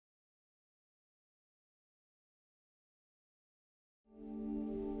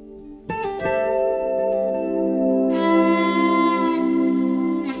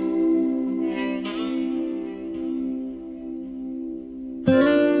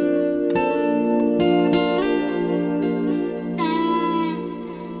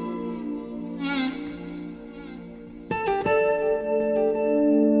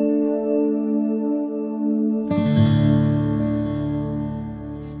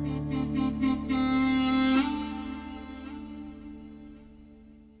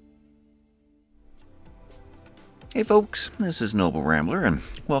Hey folks, this is Noble Rambler, and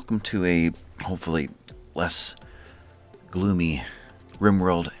welcome to a hopefully less gloomy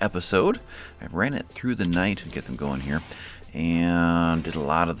RimWorld episode. I ran it through the night to get them going here, and did a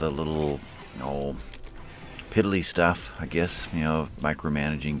lot of the little, piddly stuff, I guess,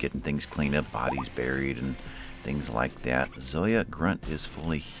 micromanaging, getting things cleaned up, bodies buried, and things like that. Zoya Grunt is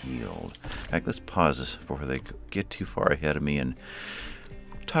fully healed. In fact, let's pause this before they get too far ahead of me and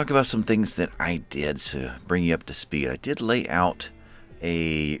talk about some things that I did to bring you up to speed. I did lay out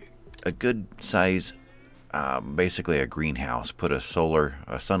a good size, basically a greenhouse. Put a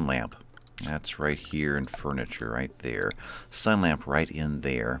sun lamp. That's right here in furniture, right there. Sun lamp right in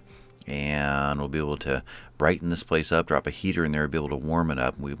there. And we'll be able to brighten this place up, drop a heater in there, be able to warm it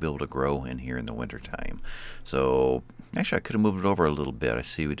up, and we'll be able to grow in here in the winter time. So, actually, I could have moved it over a little bit. I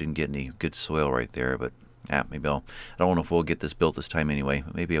see we didn't get any good soil right there, but maybe I don't know if we'll get this built this time anyway.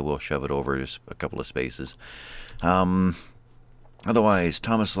 Maybe I will shove it over just a couple of spaces. Otherwise,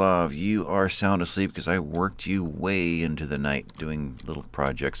 Tomislav, you are sound asleep because I worked you way into the night doing little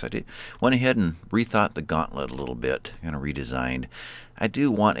projects. Went ahead and rethought the gauntlet a little bit, kind of redesigned. I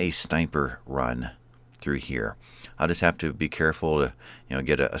do want a sniper run through here. I'll just have to be careful to,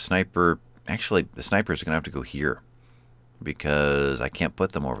 get a sniper. Actually, the snipers are going to have to go here because I can't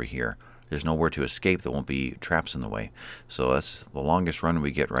put them over here. There's nowhere to escape. There won't be traps in the way. So that's the longest run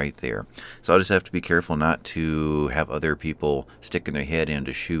we get right there. So I'll just have to be careful not to have other people sticking their head in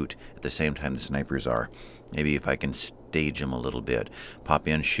to shoot at the same time the snipers are. Maybe if I can stage them a little bit. Pop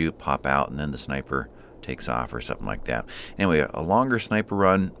in, shoot, pop out, and then the sniper takes off or something like that. Anyway, a longer sniper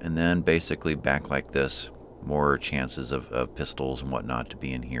run, and then basically back like this. More chances of pistols and whatnot to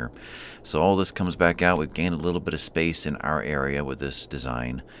be in here. So all this comes back out. We've gained a little bit of space in our area with this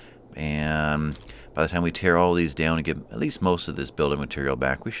design. And by the time we tear all these down and get at least most of this building material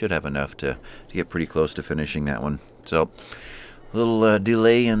back, we should have enough to get pretty close to finishing that one. So a little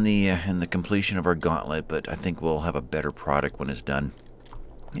delay in the completion of our gauntlet, but I think we'll have a better product when it's done.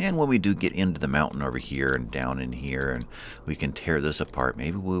 And when we do get into the mountain over here and down in here, and we can tear this apart,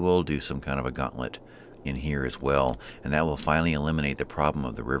 maybe we will do some kind of a gauntlet in here as well, and that will finally eliminate the problem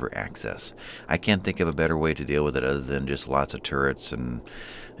of the river access. I can't think of a better way to deal with it other than just lots of turrets and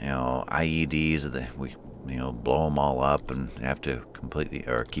IEDs that we blow them all up and have to completely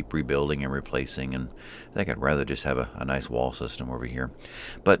or keep rebuilding and replacing. And I think I'd rather just have a nice wall system over here.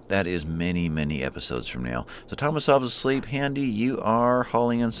 But that is many episodes from now. So Tomislav is asleep. Handy, you are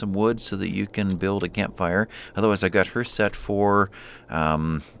hauling in some wood so that you can build a campfire. Otherwise, I got her set for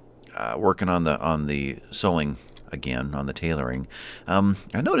working on the sewing again, on the tailoring.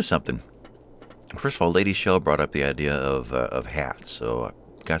 I noticed something. First of all, Lady Shell brought up the idea of hats, so I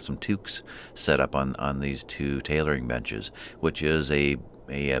got some toques set up on these two tailoring benches, which is a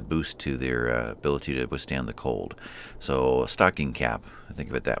boost to their ability to withstand the cold. So a stocking cap, I think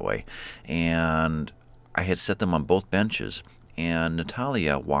of it that way. And I had set them on both benches. And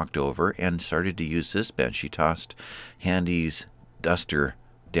Natalia walked over and started to use this bench. She tossed Handy's duster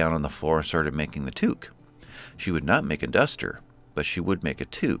down on the floor and started making the toque. She would not make a duster, but she would make a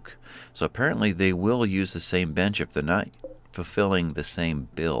toque. So apparently they will use the same bench if they're not fulfilling the same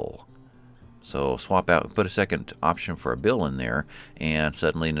bill. So swap out, put a second option for a bill in there, and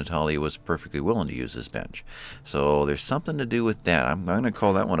suddenly Natalia was perfectly willing to use this bench. So there's something to do with that. I'm going to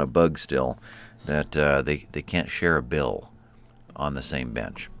call that one a bug still, that they can't share a bill on the same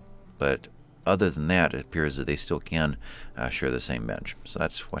bench. But other than that, it appears that they still can share the same bench. So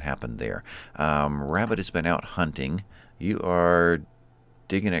that's what happened there. Rabbit has been out hunting. You are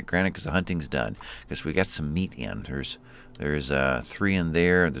digging at granite because the hunting's done. Because we got some meat in. There's 3 in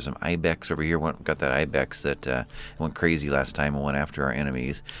there. There's some ibex over here. Got that ibex that went crazy last time and went after our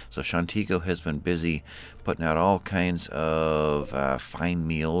enemies. So Shantigo has been busy putting out all kinds of fine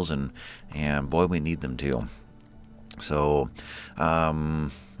meals, and boy, we need them too. So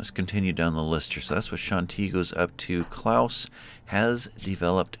let's continue down the list here. So that's what Shantigo's up to. Klaus has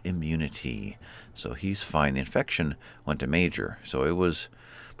developed immunity, so he's fine. The infection went to major, so it was,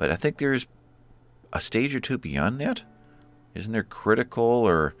 but I think there's a stage or two beyond that. Isn't there critical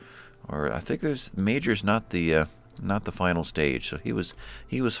or I think there's major's not the final stage. So he was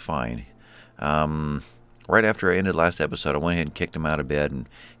fine. Right after I ended last episode, I went ahead and kicked him out of bed and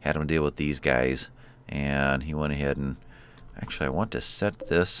had him deal with these guys, and he went ahead and actually, I want to set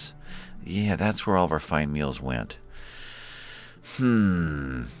this. Yeah, that's where all of our fine meals went.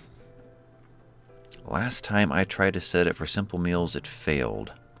 Last time I tried to set it for simple meals, it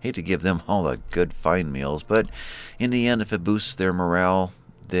failed. Hate to give them all the good fine meals, but in the end, if it boosts their morale,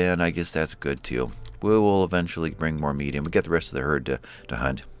 then I guess that's good too. We will eventually bring more meat in. We get the rest of the herd to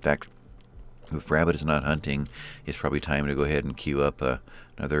hunt. In fact, If Rabbit is not hunting, it's probably time to go ahead and queue up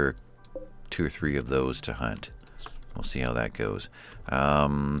another 2 or 3 of those to hunt. We'll see how that goes.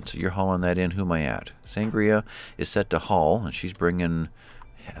 So you're hauling that in. Who am I at? Sangria is set to haul, and she's bringing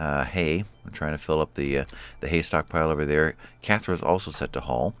hay. I'm trying to fill up the hay stockpile over there. Cathra's also set to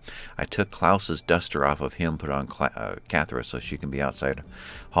haul. I took Klaus's duster off of him, put on Cathra so she can be outside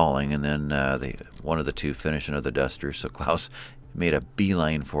hauling, and then one of the two finished another duster, so Klaus made a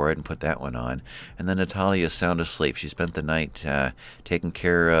beeline for it and put that one on. And then Natalia's sound asleep. She spent the night taking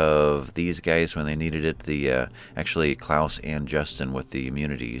care of these guys when they needed it. Actually, Klaus and Justin with the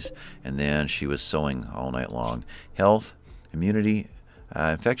immunities. And then she was sewing all night long. Health, immunity,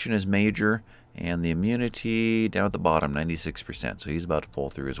 infection is major, and the immunity down at the bottom, 96%. So he's about to pull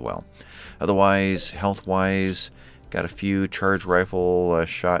through as well. Otherwise, health-wise, got a few charge rifle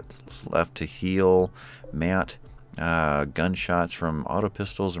shots left to heal. Matt, gunshots from auto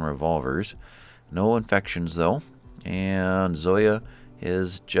pistols and revolvers. No infections though. And Zoya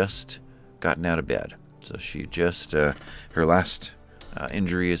has just gotten out of bed. So she just, her last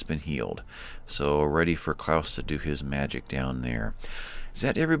injury has been healed. So ready for Klaus to do his magic down there. Is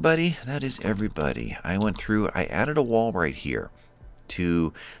that everybody? That is everybody. I went through, I added a wall right here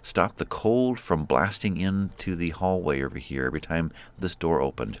to stop the cold from blasting into the hallway over here every time this door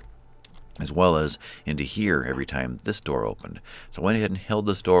opened, as well as into here every time this door opened. So I went ahead and held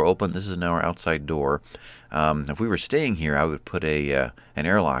this door open. This is now our outside door. If we were staying here, I would put an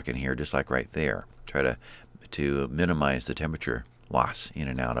airlock in here, just like right there. Try to minimize the temperature loss in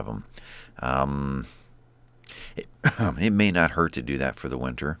and out of them. It may not hurt to do that for the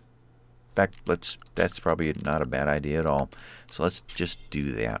winter. In fact, that's probably not a bad idea at all. So let's just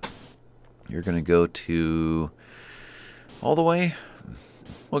do that. You're going to go to all the way.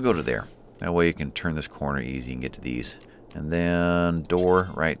 We'll go to there. That way you can turn this corner easy and get to these. And then door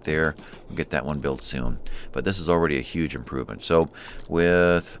right there. We'll get that one built soon. But this is already a huge improvement. So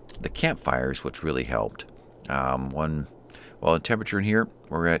with the campfires, which really helped, the temperature in here,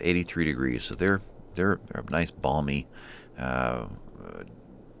 we're at 83 degrees. So they're a nice balmy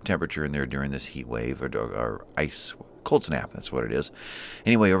temperature in there during this heat wave or ice cold snap. That's what it is.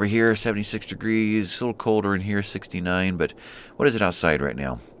 Anyway, over here 76 degrees, a little colder in here, 69. But what is it outside right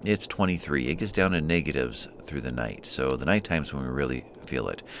now? It's 23. It gets down to negatives through the night. So the night time's when we really feel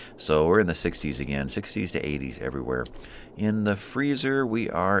it. So we're in the 60s again, 60s to 80s everywhere. In the freezer we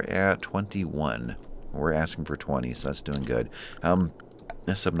are at 21. We're asking for 20, so that's doing good.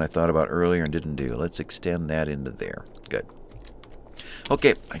 That's something I thought about earlier and didn't do. Let's extend that into there. Good.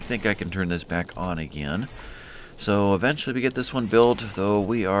 Okay, I think I can turn this back on again. So eventually we get this one built, though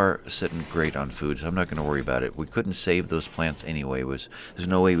we are sitting great on food, so I'm not going to worry about it. We couldn't save those plants anyway. There's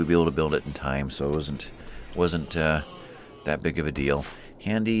no way we'd be able to build it in time, so it wasn't that big of a deal.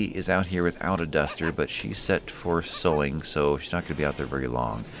 Handy is out here without a duster, but she's set for sewing, so she's not going to be out there very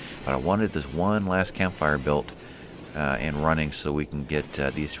long. But I wanted this one last campfire built and running so we can get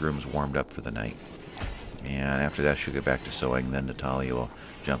these rooms warmed up for the night. And after that she'll get back to sewing, then Natalia will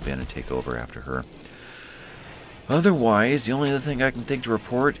jump in and take over after her. Otherwise, the only other thing I can think to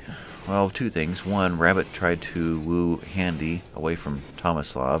report, well, two things. One, Rabbit tried to woo Handy away from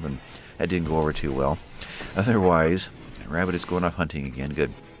Tomislav, and that didn't go over too well. Otherwise, Rabbit is going off hunting again.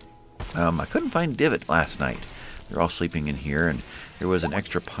 Good. I couldn't find Divot last night. They're all sleeping in here, and there was an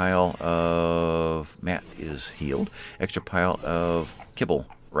extra pile of... Matt is healed. Extra pile of kibble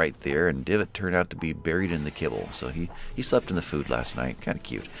right there, and Divot turned out to be buried in the kibble. So he slept in the food last night. Kind of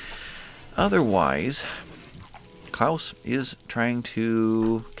cute. Otherwise, Klaus is trying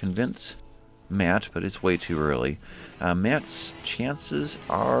to convince Matt, but it's way too early. Matt's chances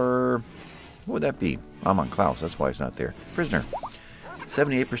are... What would that be? I'm on Klaus, that's why he's not there. Prisoner.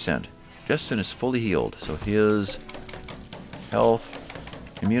 78%. Justin is fully healed, so his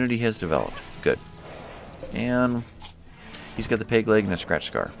health, immunity has developed. Good. And he's got the peg leg and a scratch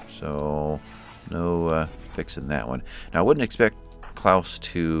scar, so no fixing that one. Now, I wouldn't expect Klaus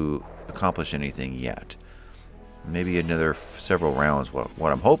to accomplish anything yet. Maybe another several rounds.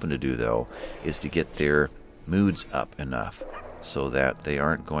 What I'm hoping to do, though, is to get their moods up enough so that they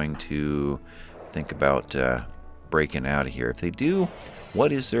aren't going to think about breaking out of here. If they do,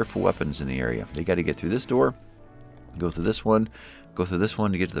 what is there for weapons in the area? They got to get through this door, go through this one, go through this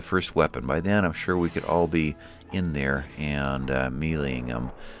one to get to the first weapon. By then, I'm sure we could all be in there and meleeing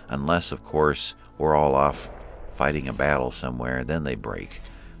them, unless, of course, we're all off fighting a battle somewhere. Then they break.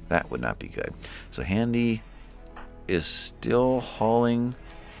 That would not be good. So Handy is still hauling.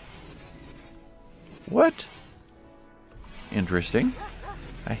 What? Interesting.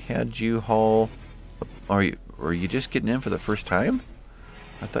 I had you haul. Are you just getting in for the first time?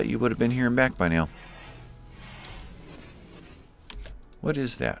 I thought you would have been here and back by now. What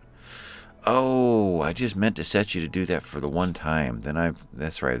is that? Oh, I just meant to set you to do that for the one time.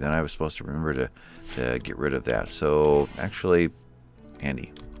 That's right. Then I was supposed to remember to get rid of that. So, actually,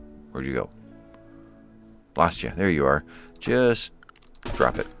 Andy, where'd you go? Lost you. There you are. Just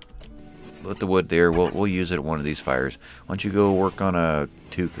drop it. Put the wood there. We'll use it at one of these fires. Why don't you go work on a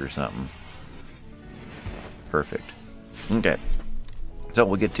toque or something? Perfect. Okay. So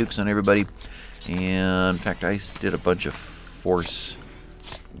we'll get toques on everybody. And in fact, I did a bunch of force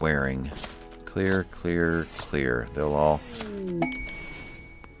wearing. Clear, clear, clear. They'll all...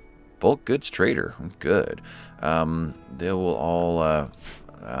 Bulk goods trader. Good. They will all... what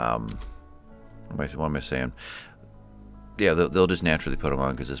am I saying? Yeah, they'll just naturally put them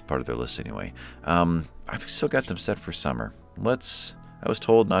on because it's part of their list anyway. I've still got them set for summer. I was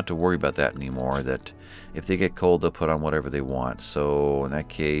told not to worry about that anymore, that if they get cold, they'll put on whatever they want. So in that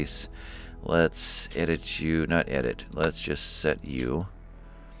case, let's edit you. Not edit. Let's just set you.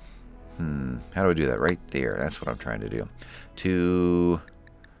 How do I do that? Right there. That's what I'm trying to do.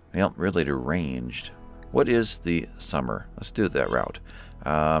 Well, really to ranged. What is the summer? Let's do it that route.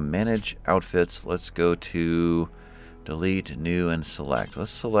 Manage outfits. Let's go to delete, new, and select. Let's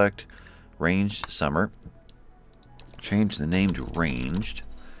select ranged summer. Change the name to ranged.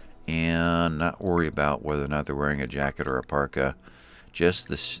 And not worry about whether or not they're wearing a jacket or a parka. Just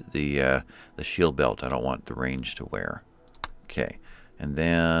the shield belt I don't want the range to wear. Okay. And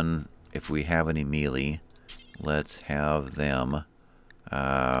then if we have any melee, let's have them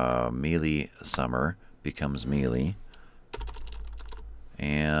melee summer becomes melee.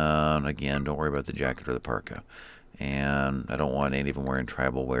 And again, don't worry about the jacket or the parka. And I don't want any of them wearing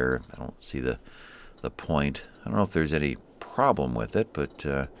tribal wear. I don't see the point. I don't know if there's any problem with it, but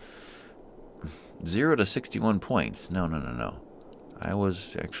 0 to 61 points. No. I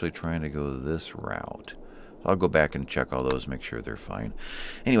was actually trying to go this route. I'll go back and check all those, make sure they're fine.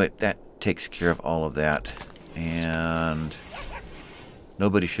 Anyway, that takes care of all of that. And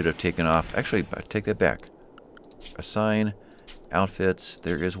nobody should have taken off. Actually, I take that back. Assign outfits.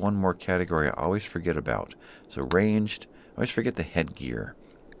 There is one more category I always forget about. So ranged. I always forget the headgear.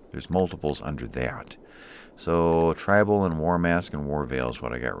 There's multiples under that. So tribal and war mask and war veil is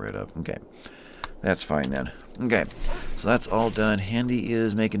what I got rid of. Okay. That's fine then. Okay. So that's all done. Handy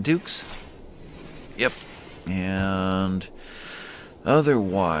is making toques. Yep. And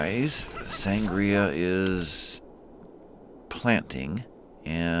otherwise, Sangria is planting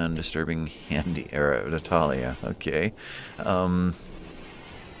and disturbing Handy or Natalia. Okay. Any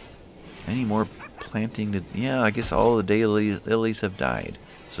more planting to? Yeah, I guess all the lilies have died.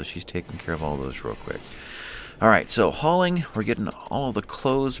 So she's taking care of all those real quick. All right, so hauling, we're getting all of the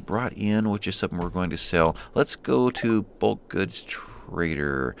clothes brought in, which is something we're going to sell. Let's go to bulk goods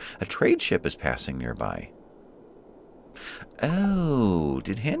trader. A trade ship is passing nearby. Oh,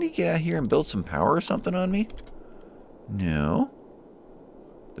 did Handy get out here and build some power or something on me? No.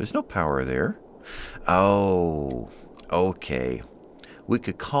 There's no power there. Oh, okay. We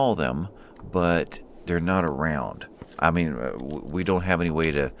could call them, but they're not around. I mean, we don't have any way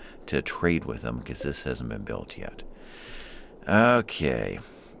to trade with them because this hasn't been built yet. Okay.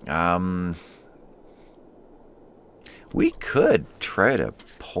 We could try to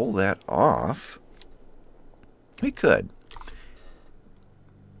pull that off. We could.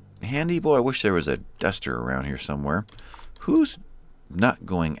 Handy boy, I wish there was a duster around here somewhere. Who's not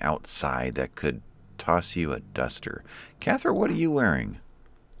going outside that could toss you a duster? Catherine, what are you wearing?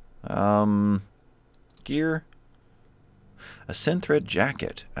 Gear? A synthread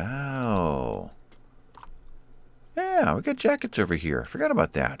jacket. Oh. Yeah, we got jackets over here. Forgot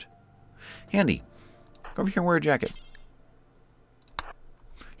about that. Handy, come over here and wear a jacket.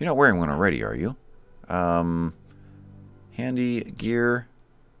 You're not wearing one already, are you? Handy, gear.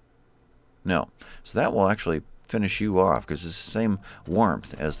 No. So that will actually finish you off because it's the same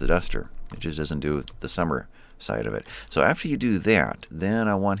warmth as the duster. It just doesn't do the summer side of it. So after you do that, then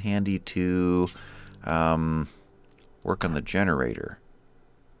I want Handy to work on the generator.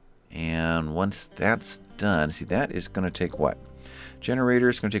 And once that's done, see, that is going to take what? Generator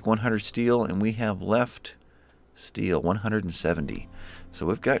is going to take 100 steel, and we have left steel 170. So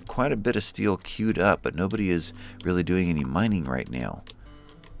we've got quite a bit of steel queued up, but nobody is really doing any mining right now.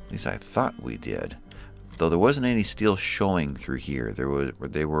 At least I thought we did. Though there wasn't any steel showing through here.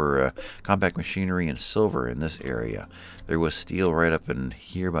 They were compact machinery and silver in this area. There was steel right up in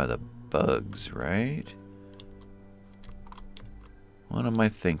here by the bugs, right? What am I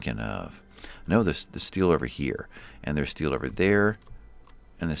thinking of? No, there's steel over here, and there's steel over there,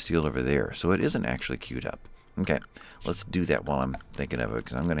 and there's steel over there. So it isn't actually queued up. Okay, let's do that while I'm thinking of it,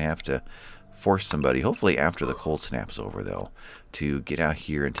 because I'm going to have to force somebody, hopefully after the cold snap's over, though, to get out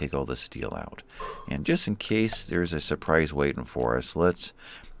here and take all the steel out. And just in case there's a surprise waiting for us, let's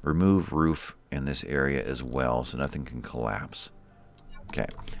remove roof in this area as well so nothing can collapse. Okay.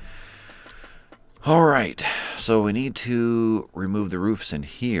 All right, so we need to remove the roofs in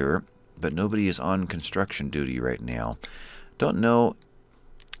here, but nobody is on construction duty right now. Don't know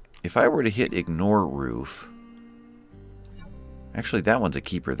if I were to hit ignore roof. Actually, that one's a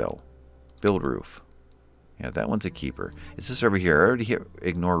keeper, though. Build roof. Yeah, that one's a keeper. It's this over here. I already hit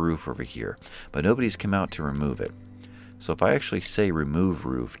ignore roof over here, but nobody's come out to remove it. So if I actually say remove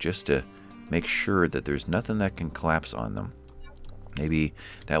roof, just to make sure that there's nothing that can collapse on them, maybe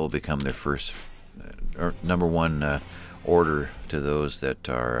that will become their first, or number one order to those that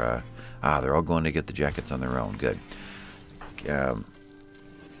are, they're all going to get the jackets on their own. Good.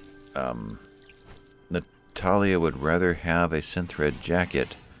 Natalia would rather have a synthread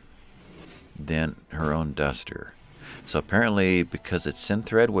jacket than her own duster. So apparently, because it's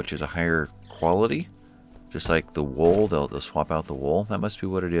synthread, which is a higher quality, just like the wool, they'll swap out the wool. That must be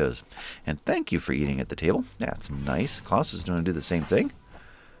what it is. And thank you for eating at the table. That's nice. Klaus is going to do the same thing.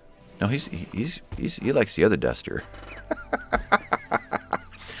 No, he likes the other duster.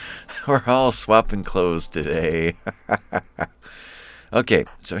 We're all swapping clothes today. Okay,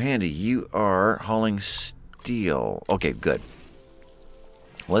 so Handy, you are hauling steel. Okay, good.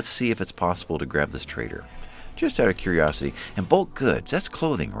 Let's see if it's possible to grab this trader. Just out of curiosity. And bulk goods, that's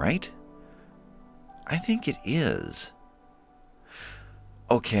clothing, right? I think it is.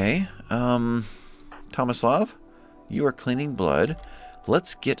 Okay, Tomislav, you are cleaning blood.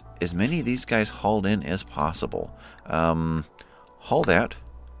 Let's get as many of these guys hauled in as possible. Haul that,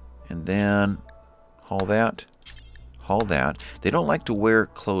 and then haul that, haul that. They don't like to wear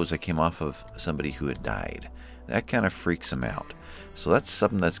clothes that came off of somebody who had died. That kind of freaks them out. So that's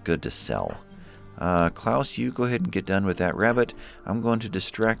something that's good to sell. Klaus, you go ahead and get done with that rabbit. I'm going to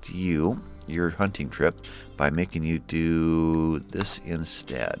distract you, your hunting trip, by making you do this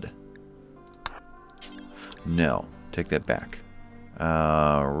instead. No, take that back.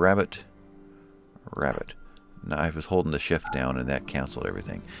 Rabbit. No, I was holding the shift down and that canceled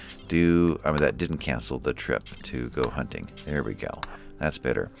everything. That didn't cancel the trip to go hunting. There we go. That's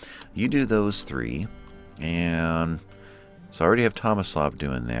better. You do those three, and so I already have Tomislav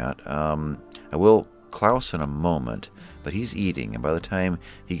doing that. I will Klaus in a moment, but he's eating, and by the time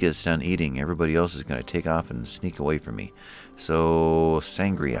he gets done eating, everybody else is going to take off and sneak away from me. So,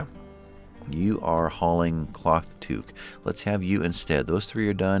 Sangria, you are hauling cloth toque. Let's have you instead. Those three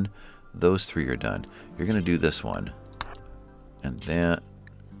are done. Those three are done. You're going to do this one. And then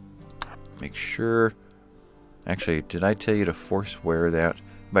make sure... Actually, did I tell you to force wear that?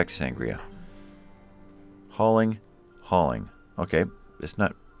 Back to Sangria. Hauling. Okay, it's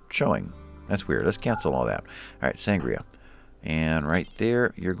not showing. That's weird. Let's cancel all that. Alright, Sangria. And right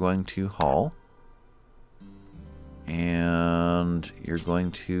there, you're going to haul. And you're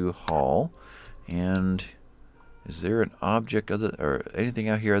going to haul. And is there an object other, or anything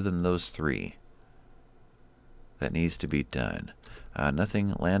out here other than those three that needs to be done?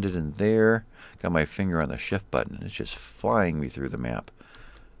 Nothing landed in there. Got my finger on the shift button. It's just flying me through the map.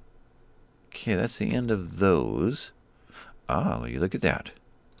 Okay, that's the end of those. You look at that.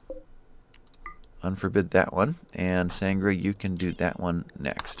 Unforbid that one. And Sangria, you can do that one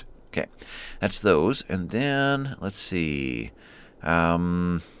next. Okay, that's those. And then, let's see.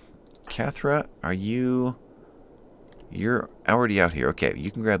 Kathra, you're already out here. Okay,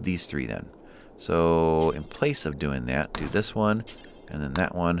 you can grab these three then. So, in place of doing that, do this one, and then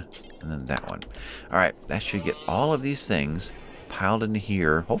that one, and then that one. Alright, that should get all of these things piled into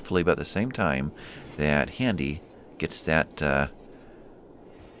here, hopefully about the same time that Handy gets that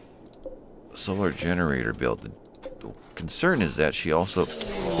solar generator built. The concern is that she also...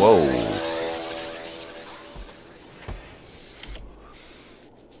 Whoa!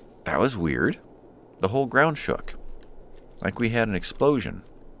 That was weird. The whole ground shook. Like we had an explosion.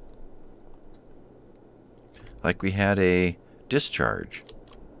 Like we had a discharge.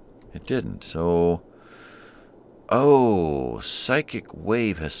 It didn't, so... Oh, psychic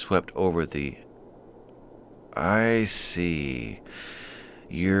wave has swept over the... I see.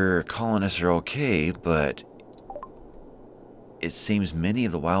 Your colonists are okay, but it seems many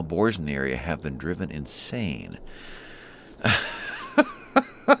of the wild boars in the area have been driven insane.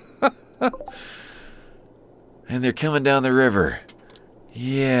 And they're coming down the river.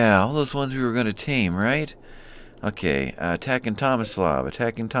 Yeah, all those ones we were going to tame, right? Okay, attacking Tomislav.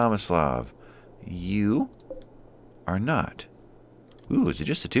 Attacking Tomislav. You are not. Ooh, is it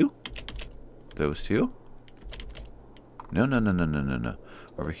just the two? Those two? No, no, no, no, no, no, no.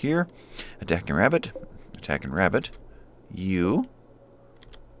 Over here. Attacking rabbit. Attacking rabbit. You.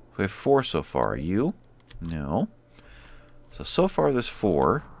 We have 4 so far. You? No. So far there's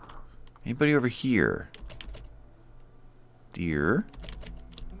 4. Anybody over here? Deer?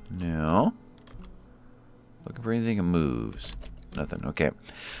 No. Looking for anything that moves. Nothing. Okay.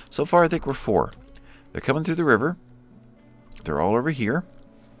 So far I think we're 4. They're coming through the river. They're all over here.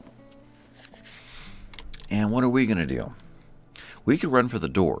 And what are we going to do? We could run for the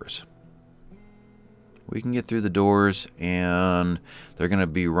doors. We can get through the doors, and they're going to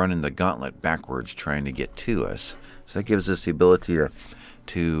be running the gauntlet backwards trying to get to us. So that gives us the ability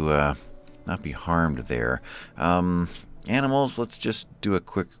to not be harmed there. Animals, let's just do a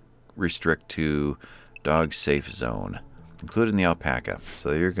quick restrict to dog safe zone, including the alpaca.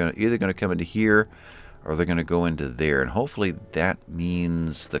 So you're either going to come into here, or they're going to go into there. And hopefully that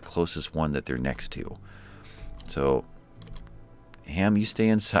means the closest one that they're next to. So, Ham, you stay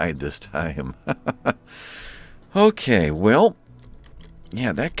inside this time. Okay, well,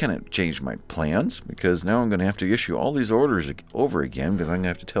 yeah, that kind of changed my plans, because now I'm going to have to issue all these orders over again, because I'm going to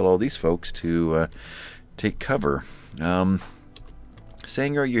have to tell all these folks to take cover.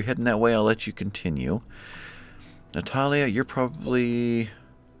 Sanger, you're heading that way. I'll let you continue. Natalia, you're probably...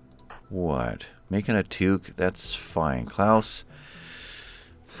 what? Making a toque. That's fine. Klaus,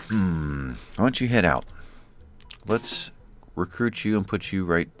 why don't you head out? Let's recruit you and put you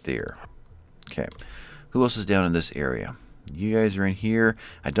right there. Okay. Who else is down in this area? You guys are in here.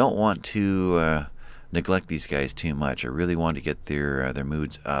 I don't want to neglect these guys too much. I really want to get their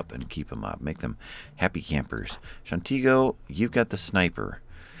moods up and keep them up. Make them happy campers. Shantigo, you've got the sniper.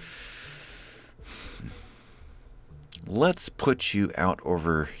 Let's put you out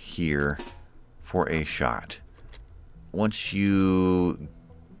over here for a shot. Once you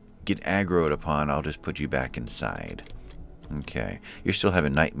get aggroed upon, I'll just put you back inside. Okay. You're still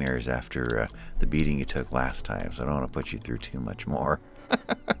having nightmares after the beating you took last time, so I don't want to put you through too much more.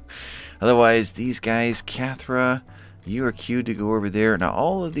 Otherwise, these guys, Cathra, you are queued to go over there. Now,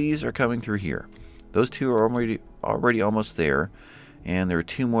 all of these are coming through here. Those 2 are already almost there, and there are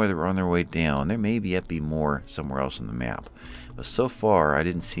 2 more that were on their way down. There may be more somewhere else on the map. But so far, I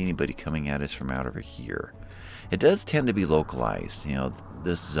didn't see anybody coming at us from out over here. It does tend to be localized, you know,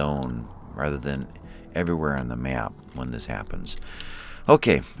 this zone, rather than everywhere on the map when this happens.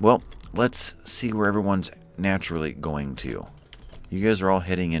 Okay, well, let's see where everyone's naturally going to. You guys are all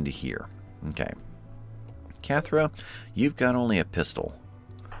heading into here. Okay. Cathra, you've got only a pistol.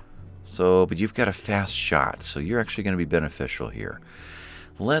 But you've got a fast shot, so you're actually going to be beneficial here.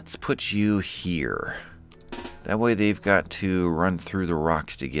 Let's put you here. That way they've got to run through the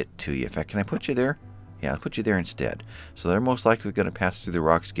rocks to get to you. In fact, can I put you there? Yeah, I'll put you there instead. So they're most likely going to pass through the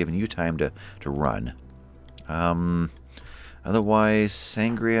rocks, giving you time to run. Otherwise,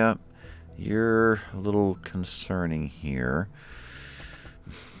 Sangria, you're a little concerning here.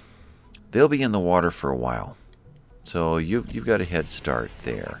 They'll be in the water for a while. So you've got a head start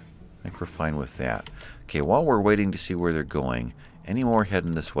there. I think we're fine with that. Okay, while we're waiting to see where they're going, any more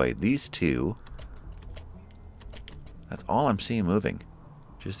heading this way? These 2. That's all I'm seeing moving.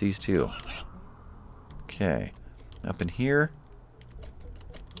 Just these 2. Okay. Up in here.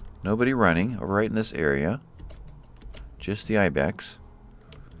 Nobody running. Over right in this area. Just the ibex.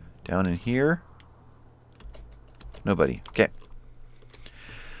 Down in here. Nobody. Okay.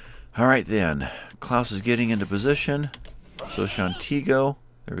 Alright then. Klaus is getting into position. So Shantigo.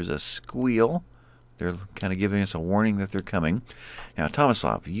 There is a squeal. They're kind of giving us a warning that they're coming. Now,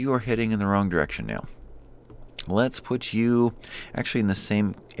 Tomislav, you are heading in the wrong direction now. Let's put you actually in the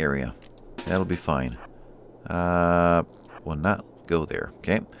same area. That'll be fine. We'll not go there.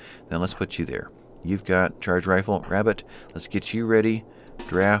 Okay. Then let's put you there. You've got charge rifle. Rabbit, let's get you ready.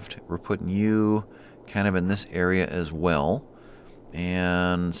 Draft, we're putting you kind of in this area as well.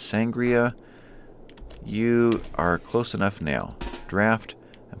 And Sangria, you are close enough now. Draft,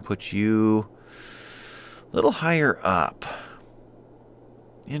 and put you a little higher up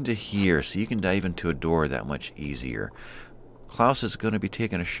into here so you can dive into a door that much easier. Klaus is going to be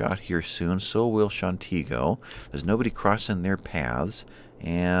taking a shot here soon, so will Shantigo. There's nobody crossing their paths,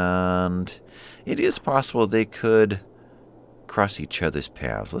 and it is possible they could cross each other's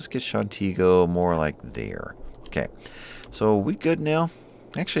paths. Let's get Shantigo more like there. Okay, so we good now?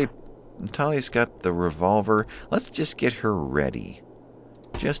 Actually, Natalia's got the revolver. Let's just get her ready,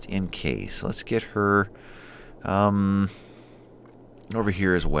 just in case. Let's get her over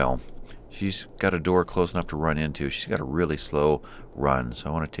here as well. She's got a door close enough to run into. She's got a really slow run, so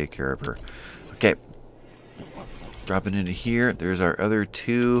I want to take care of her. Okay. Dropping into here. There's our other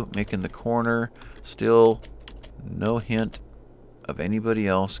 2 making the corner. Still No hint of anybody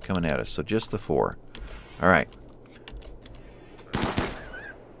else coming at us. So just the 4. All right.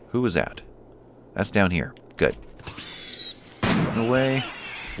 Who was that? That's down here. Good. Run away.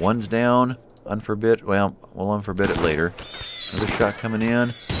 One's down. Unforbid. Well, we'll unforbid it later. Another shot coming in.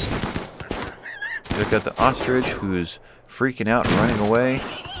 We've got the ostrich who's freaking out and running away.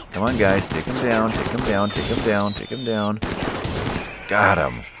 Come on, guys. Take him down. Take him down. Take him down. Take him down. Got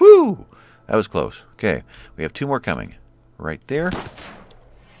him. Woo! That was close. Okay. We have 2 more coming. Right there.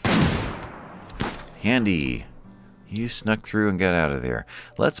 Handy. You snuck through and got out of there.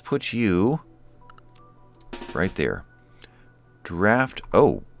 Let's put you right there. Draft.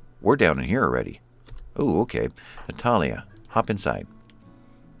 Oh, we're down in here already. Oh, okay. Natalia, hop inside.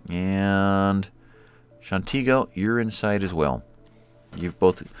 And Shantigo, you're inside as well. You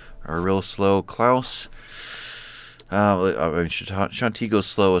both are real slow. Klaus. Shantigo's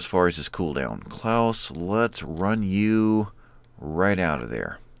slow as far as his cooldown. Klaus, let's run you right out of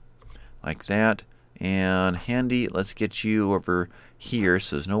there. Like that. And Handy, let's get you over here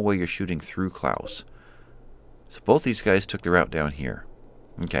so there's no way you're shooting through Klaus. So both these guys took the route down here.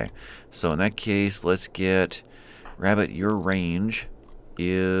 Okay. So in that case, let's get Rabbit, your range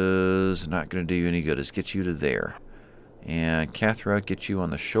is not going to do you any good. Let's get you to there. And Kathra, get you on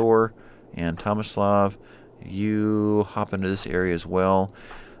the shore. And Tomislav, you hop into this area as well.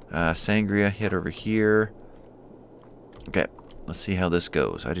 Sangria, head over here. Okay. Let's see how this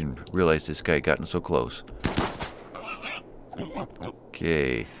goes. I didn't realize this guy had gotten so close.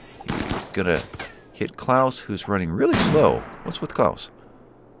 Okay. He's gonna hit Klaus, who's running really slow. What's with Klaus?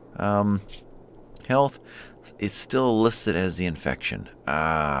 Health. It's still listed as the infection.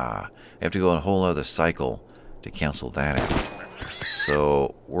 I have to go on a whole other cycle to cancel that out.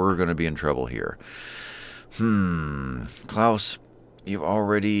 So we're gonna be in trouble here. Klaus, you've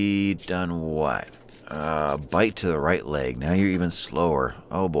already done what? Bite to the right leg. Now you're even slower.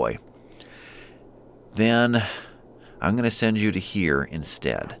 Oh boy. Then I'm going to send you to here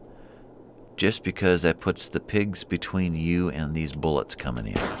instead. Just because that puts the pigs between you and these bullets coming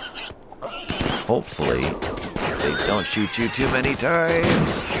in. Hopefully they don't shoot you too many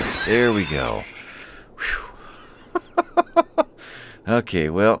times. There we go. Okay,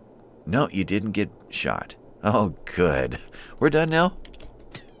 well, no, you didn't get shot. Oh, good. We're done now?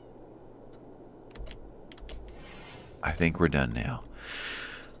 I think we're done now.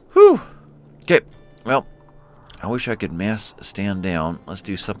 Whew. Okay. Well, I wish I could mass stand down. Let's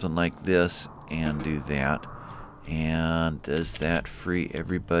do something like this and do that. And does that free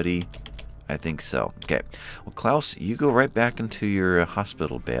everybody? I think so. Okay. Well, Klaus, you go right back into your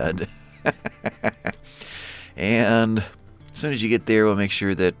hospital bed. And as soon as you get there, we'll make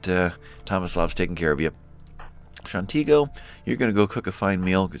sure that Tomislav's taking care of you. Shantigo, you're going to go cook a fine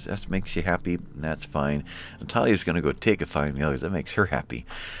meal because that makes you happy, and that's fine. Natalia's going to go take a fine meal because that makes her happy.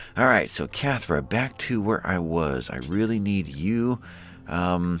 All right, so Kathra, back to where I was. I really need you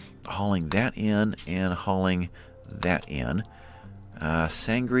hauling that in and hauling that in.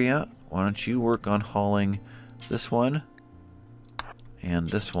 Sangria, why don't you work on hauling this one, and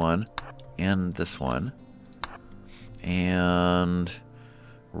this one, and this one. And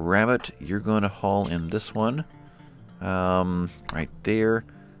Rabbit, you're going to haul in this one. Right there,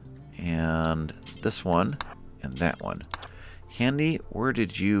 and this one, and that one. Handy, where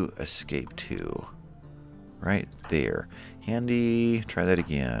did you escape to? Right there. Handy, try that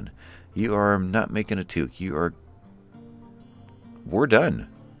again. You are not making a toque. You are... We're done.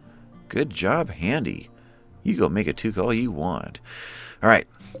 Good job, Handy. You go make a toque all you want. Alright,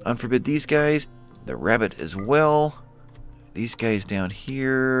 unforbid these guys. The rabbit as well. These guys down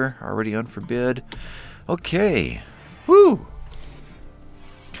here, already unforbid. Okay. Woo!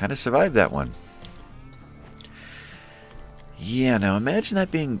 Kind of survived that one. Yeah, now imagine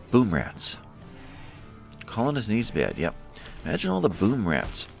that being boom rats. Colonist knees bed, yep. Imagine all the boom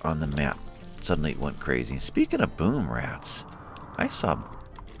rats on the map. Suddenly it went crazy. Speaking of boom rats, I saw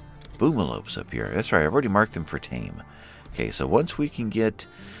boomalopes up here. That's right, I've already marked them for tame. Okay, so once we can get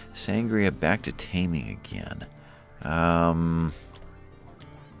Sangria back to taming again,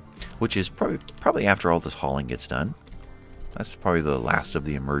 which is probably after all this hauling gets done. That's probably the last of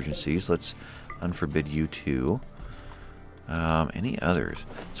the emergencies. Let's unforbid you two. Any others?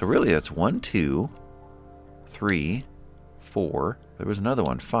 So really that's 1, 2, 3, 4. There was another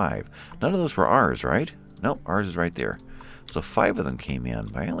one, 5. None of those were ours, right? Nope, ours is right there. So 5 of them came in,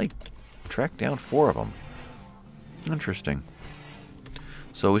 but I only tracked down 4 of them. Interesting.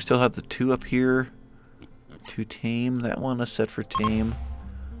 So we still have the 2 up here to tame. That one is set for tame.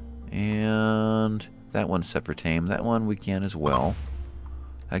 And that one's set for tame. That one we can as well.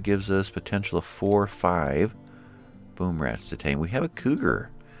 That gives us potential of 4, 5. boom rats to tame. We have a cougar.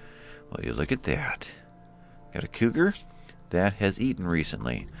 Well, you look at that. Got a cougar that has eaten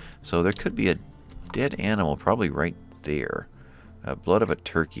recently. So there could be a dead animal probably right there. Blood of a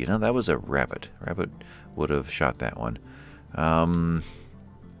turkey. No, that was a rabbit. Rabbit would have shot that one.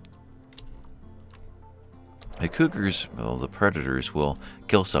 The cougars, well, the predators will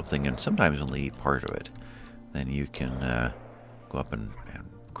kill something and sometimes only eat part of it. Then you can go up and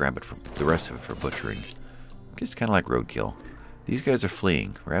grab it for the rest of it for butchering. It's kind of like roadkill. These guys are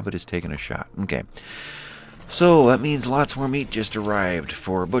fleeing. Rabbit is taking a shot. Okay. So that means lots more meat just arrived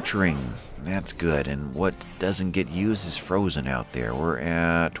for butchering. That's good. And what doesn't get used is frozen out there. We're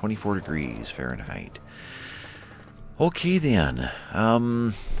at 24 degrees Fahrenheit. Okay then.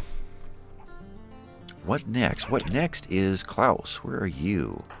 What next? What next is Klaus. Where are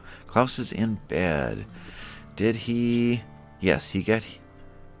you? Klaus is in bed. Did he... Yes, he got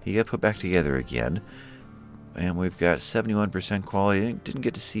put back together again. And we've got 71% quality. Didn't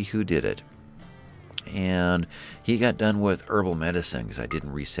get to see who did it. And he got done with herbal medicine because I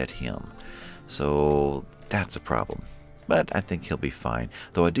didn't reset him. So that's a problem. But I think he'll be fine.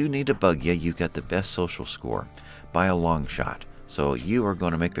 Though I do need to bug you. You've got the best social score by a long shot. So you are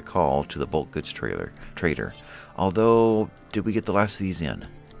going to make the call to the bulk goods trader. Although, did we get the last of these in?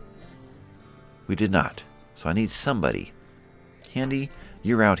 We did not. So I need somebody. Handy,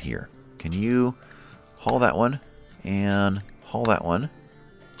 you're out here. Can you haul that one and haul that one?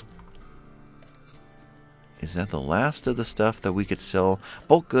 Is that the last of the stuff that we could sell?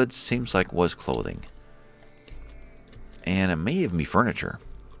 Bulk goods seems like was clothing. And it may even be furniture.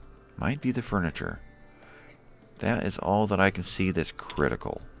 Might be the furniture. That is all that I can see that's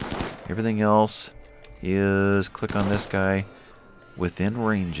critical. Everything else is click on this guy within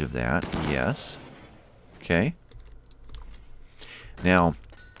range of that. Yes. Okay. Now,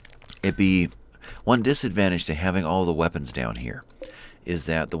 it'd be one disadvantage to having all the weapons down here is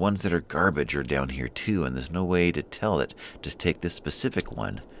that the ones that are garbage are down here too, and there's no way to tell it. Just take this specific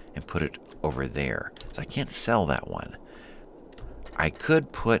one and put it over there. So I can't sell that one. I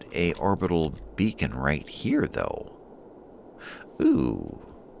could put a orbital beacon right here, though. Ooh.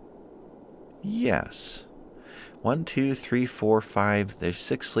 Yes. 1, 2, 3, 4, 5. There's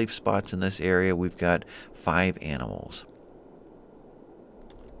 6 sleep spots in this area. We've got 5 animals.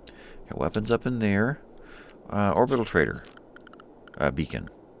 Got weapons up in there. Orbital trader. Beacon.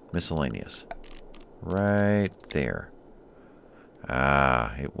 Miscellaneous. Right there.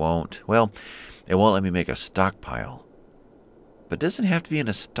 It won't. Well, it won't let me make a stockpile. But it doesn't have to be in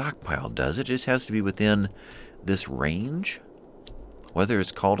a stockpile, does it? It just has to be within this range. Whether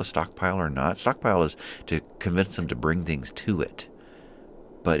it's called a stockpile or not. Stockpile is to convince them to bring things to it.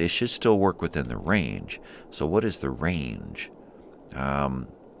 But it should still work within the range. So what is the range? From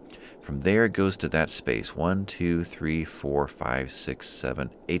there it goes to that space. 1, 2, 3, 4, 5, 6, 7,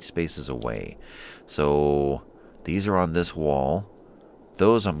 8 spaces away. So these are on this wall.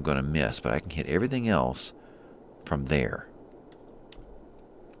 Those I'm going to miss, but I can hit everything else from there.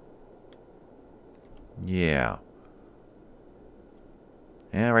 Yeah.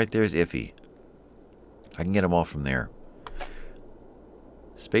 Yeah, right there's iffy. I can get them all from there.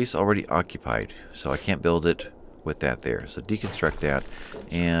 Space already occupied, so I can't build it with that there. So deconstruct that.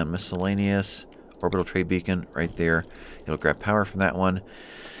 And miscellaneous orbital trade beacon right there. It'll grab power from that one.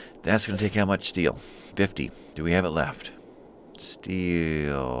 That's going to take how much steel? 50. Do we have it left? Steel.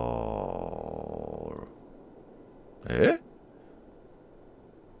 Eh?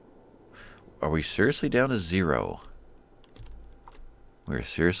 Are we seriously down to 0? We're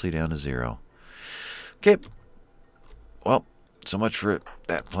seriously down to 0. Okay. Well, so much for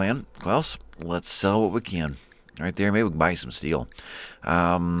that plan, Klaus. Let's sell what we can. Right there. Maybe we can buy some steel.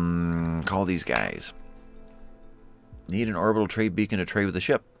 Call these guys. Need an orbital trade beacon to trade with the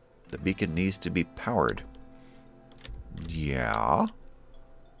ship. The beacon needs to be powered. Yeah.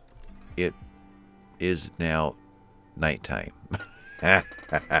 It is now nighttime.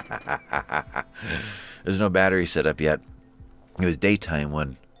 There's no battery set up yet. It was daytime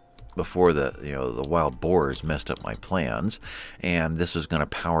when before the wild boars messed up my plans, and this was going to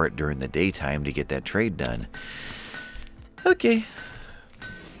power it during the daytime to get that trade done. Okay.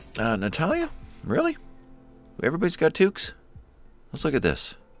 Natalia? Really? Everybody's got toques? Let's look at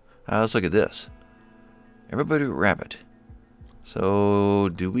this. Let's look at this. Everybody rabbit. So,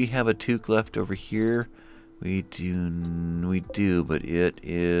 do we have a toque left over here? We do, but it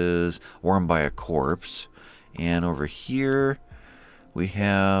is worn by a corpse. And over here, we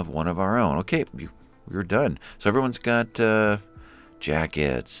have one of our own. Okay, we're done. So everyone's got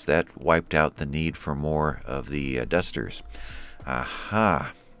jackets. That wiped out the need for more of the dusters.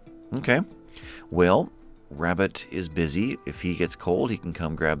 Aha. Okay. Well, Rabbit is busy. If he gets cold, he can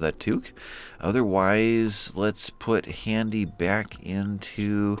come grab that toque. Otherwise, let's put Handy back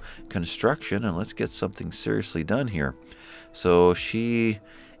into construction and let's get something seriously done here. So she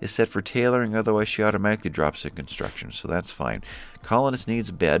is set for tailoring, otherwise she automatically drops in construction, so that's fine. Colonist needs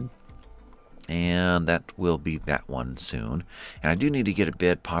a bed, and that will be that one soon. And I do need to get a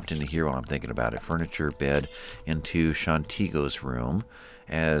bed popped into here while I'm thinking about it. Furniture bed into Shantigo's room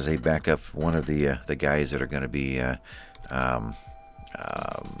as a backup. One of the guys that are going to be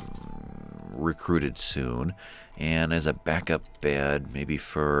recruited soon, and as a backup bed maybe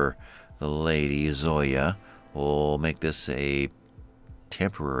for the lady Zoya. We'll make this a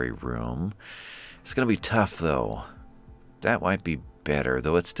temporary room. It's going to be tough though. That might be better,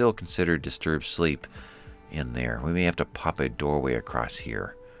 though it's still considered disturbed sleep in there. We may have to pop a doorway across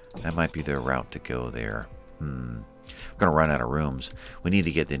here. That might be the route to go there. We're going to run out of rooms. We need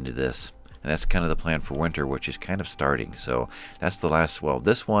to get into this. And that's kind of the plan for winter, which is kind of starting. So that's the last, well,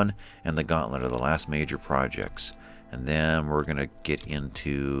 this one and the Gauntlet are the last major projects. And then we're going to get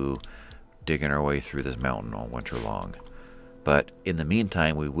into digging our way through this mountain all winter long. But in the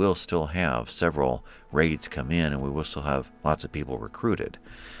meantime, we will still have several raids come in, and we will still have lots of people recruited.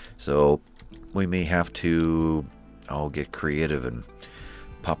 So we may have to get creative and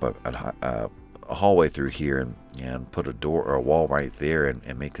pop a hallway through here and put a door or a wall right there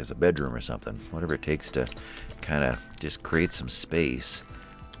and make this a bedroom or something. Whatever it takes to kind of just create some space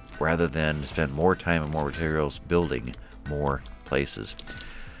rather than spend more time and more materials building more places.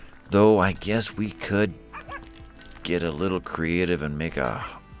 Though I guess we could get a little creative and make a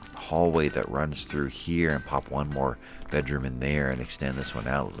hallway that runs through here and pop one more bedroom in there and extend this one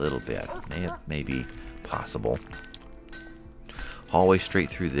out a little bit. It may be possible. Hallway straight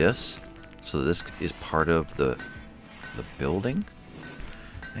through this. So this is part of the building.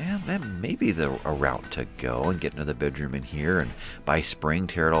 And that may be a route to go, and get another bedroom in here, and by spring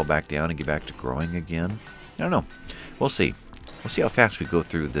tear it all back down and get back to growing again. I don't know. We'll see. We'll see how fast we go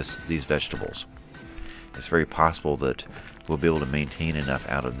through these vegetables. It's very possible that we'll be able to maintain enough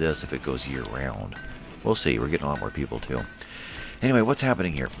out of this if it goes year-round. We'll see. We're getting a lot more people, too. Anyway, what's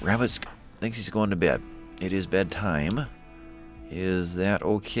happening here? Rabbit thinks he's going to bed. It is bedtime. Is that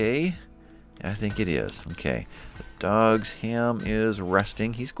okay? I think it is. Okay. The dog's Ham is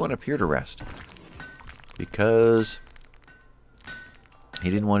resting. He's going up here to rest because he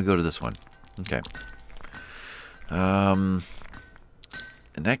didn't want to go to this one. Okay.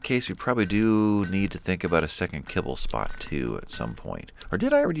 In that case, we probably do need to think about a second kibble spot, too, at some point. Or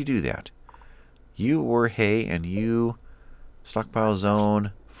did I already do that? You or hay, and you stockpile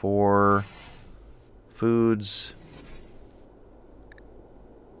zone for foods.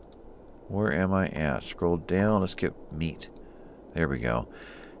 Where am I at? Scroll down. Let's get meat. There we go.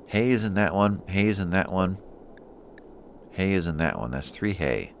 Hay is in that one. Hay is in that one. Hay is in that one. That's 3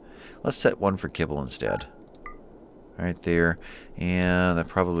 hay. Let's set 1 for kibble instead. Right there. And that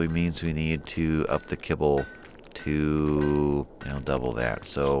probably means we need to up the kibble to double that.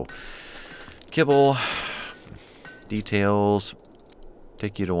 So kibble details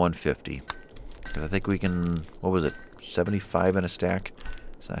take you to 150. Because I think we can, what was it, 75 in a stack?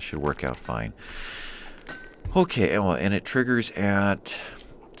 So that should work out fine. Okay, and it triggers at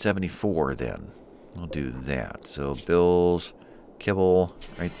 74 then. We'll do that. So bills, kibble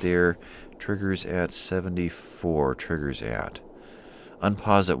right there. Triggers at 74. Triggers at.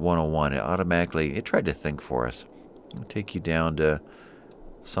 Unpause at 101. It automatically, it tried to think for us. It'll take you down to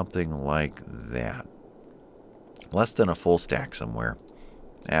something like that. Less than a full stack somewhere.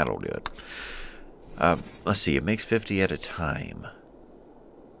 That'll do it. Let's see. It makes 50 at a time.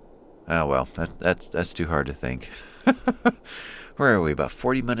 Oh, well, that's too hard to think. Where are we? About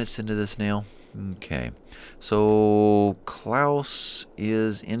 40 minutes into this now? Okay. So, Klaus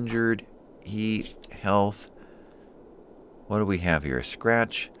is injured. Health. What do we have here? A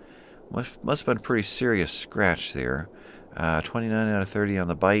scratch. Must have been a pretty serious scratch there. 29 out of 30 on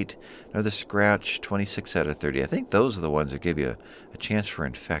the bite. Another scratch. 26 out of 30. I think those are the ones that give you a chance for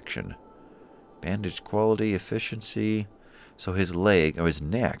infection. Bandage quality, efficiency. So his leg, or his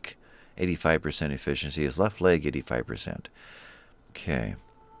neck, 85% efficiency. His left leg, 85%. Okay.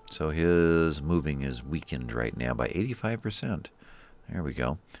 So his moving is weakened right now by 85%. There we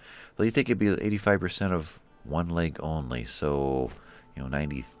go. Well, you think it'd be 85% of one leg only, so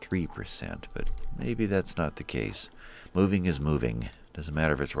 93%, but maybe that's not the case. Moving is moving. Doesn't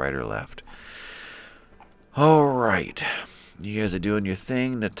matter if it's right or left. All right. You guys are doing your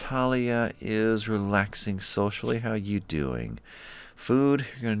thing. Natalia is relaxing socially. How you doing? Food,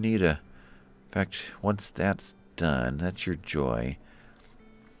 you're going to need in fact, once that's done, that's your joy.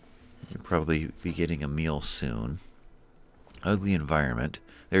 You'll probably be getting a meal soon. Ugly environment.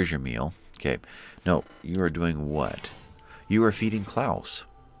 There's your meal. Okay. No, you are doing what? You are feeding Klaus.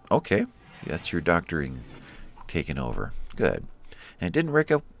 Okay. That's your doctoring taken over. Good. And it didn't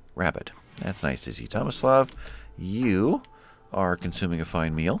wreck up rabbit. That's nice to see. Tomislav, you are consuming a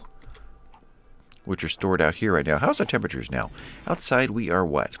fine meal, which are stored out here right now. How's the temperatures now? Outside we are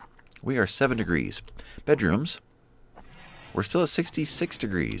what? We are 7 degrees. Bedrooms, we're still at 66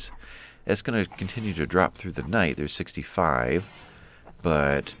 degrees. It's going to continue to drop through the night. There's 65,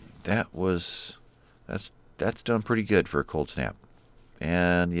 but that's done pretty good for a cold snap.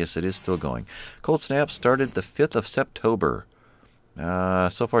 And yes, it is still going. Cold snap started the 5th of September.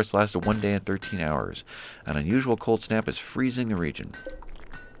 So far it's lasted 1 day and 13 hours. An unusual cold snap is freezing the region.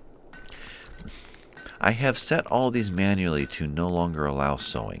 I have set all of these manually to no longer allow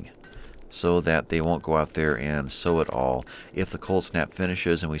sowing, so that they won't go out there and sow it all if the cold snap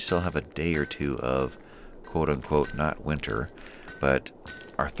finishes and we still have a day or two of quote-unquote not winter. But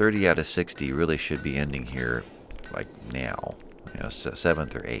our 30 out of 60 really should be ending here like now,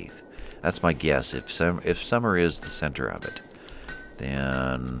 7th or 8th. That's my guess. If summer is the center of it,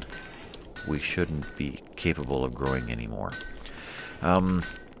 then we shouldn't be capable of growing anymore.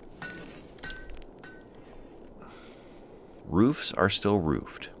 Roofs are still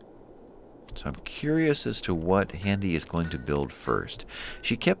roofed. So I'm curious as to what Handy is going to build first.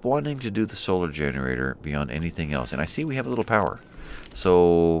 She kept wanting to do the solar generator beyond anything else. And I see we have a little power.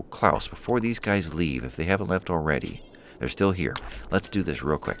 So, Klaus, before these guys leave, if they haven't left already, they're still here. Let's do this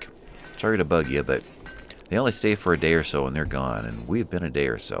real quick. Sorry to bug you, but they only stay for a day or so and they're gone. And we've been a day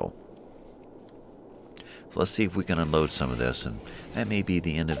or so. So let's see if we can unload some of this. And that may be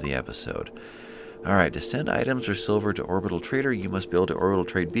the end of the episode. Alright, to send items or silver to Orbital Trader, you must build an Orbital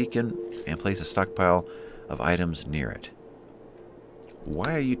Trade Beacon and place a stockpile of items near it.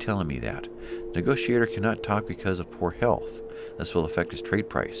 Why are you telling me that? Negotiator cannot talk because of poor health. This will affect his trade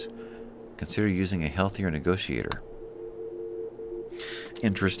price. Consider using a healthier negotiator.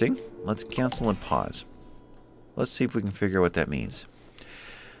 Interesting. Let's cancel and pause. Let's see if we can figure out what that means.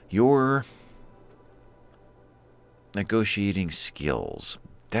 Your negotiating skills.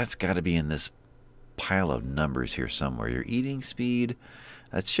 That's got to be in this pile of numbers here somewhere. Your eating speed,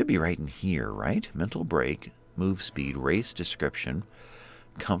 that should be right in here, right? Mental break, move speed, race description,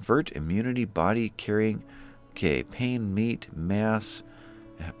 comfort, immunity, body carrying, okay, pain, meat, mass.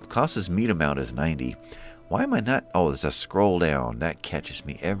 Klaus's meat amount is 90. Why am I not? Oh, there's a scroll down. That catches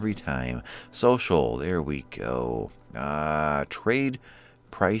me every time. Social, there we go. Trade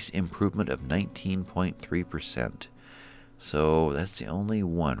price improvement of 19.3%. So that's the only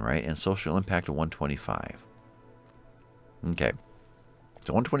one, right? And social impact of 125. Okay.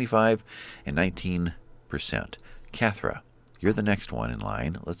 So 125 and 19%. Cathra, you're the next one in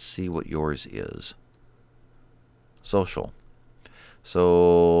line. Let's see what yours is. Social.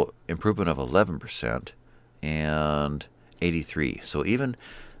 So improvement of 11% and 83. So even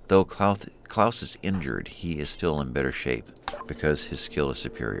though Klaus is injured, he is still in better shape because his skill is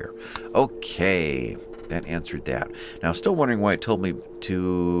superior. Okay. That answered that. Now, still wondering why it told me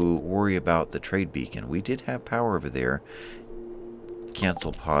to worry about the trade beacon. We did have power over there.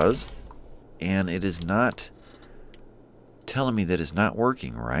 Cancel pause. And it is not telling me that it's not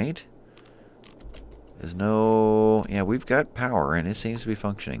working, right? There's no... Yeah, we've got power, and it seems to be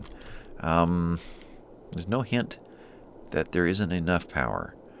functioning. There's no hint that there isn't enough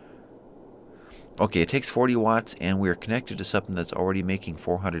power. Okay, it takes 40 watts, and we are connected to something that's already making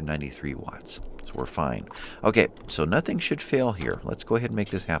 493 watts. So we're fine. Okay, so nothing should fail here. Let's go ahead and make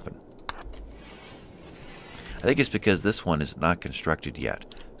this happen. I think it's because this one is not constructed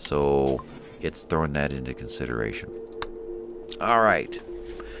yet. So it's throwing that into consideration. All right.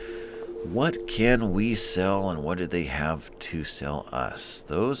 What can we sell and what do they have to sell us?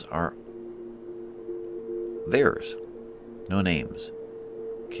 Those are theirs. No names.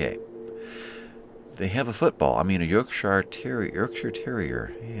 Okay. They have a football. I mean, a Yorkshire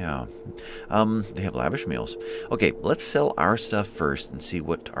Terrier. Yeah. They have lavish meals. Okay, let's sell our stuff first and see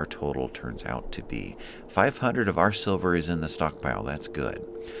what our total turns out to be. 500 of our silver is in the stockpile. That's good.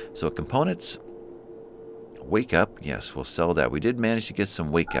 So components, wake up. Yes, we'll sell that. We did manage to get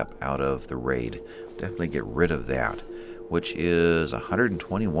some wake up out of the raid. Definitely get rid of that, which is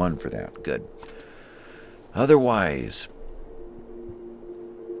 121 for that. Good. Otherwise...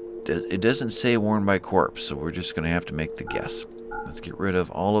 it doesn't say worn by corpse, so we're just going to have to make the guess. Let's get rid of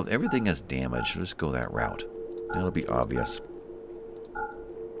all of everything that's damaged. Let's go that route. That'll be obvious.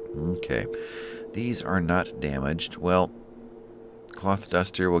 Okay. These are not damaged. Well, cloth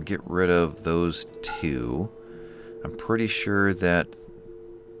duster, we'll get rid of those two. I'm pretty sure that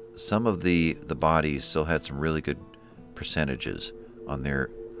some of the bodies still had some really good percentages on their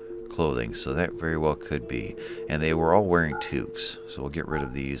clothing, so that very well could be. And they were all wearing toques, so we'll get rid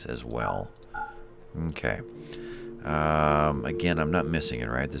of these as well. Okay. Again, I'm not missing it,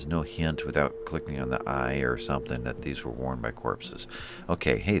 right? There's no hint without clicking on the eye or something that these were worn by corpses.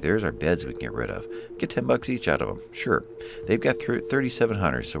 Okay, hey, there's our beds we can get rid of. Get 10 bucks each out of them. Sure. They've got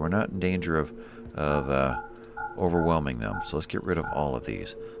 3,700, so we're not in danger of overwhelming them. So let's get rid of all of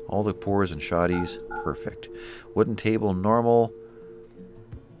these. All the pours and shoddies, perfect. Wooden table, normal,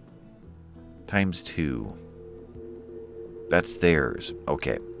 ×2. That's theirs.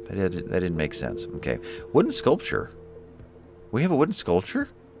 Okay. That didn't make sense. Okay. Wooden sculpture. We have a wooden sculpture?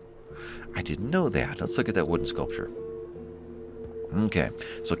 I didn't know that. Let's look at that wooden sculpture. Okay.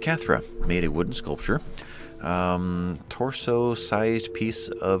 So Cathra made a wooden sculpture. Torso-sized piece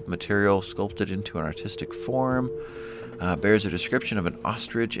of material sculpted into an artistic form. Bears a description of an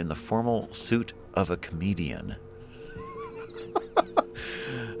ostrich in the formal suit of a comedian.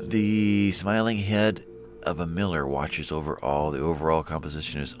 The smiling head of a miller watches over all. The overall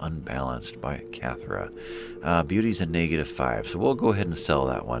composition is unbalanced by Cathra. Beauty's a -5, so we'll go ahead and sell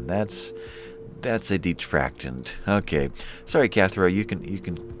that one. That's a detractant. Okay, sorry, Cathra. You can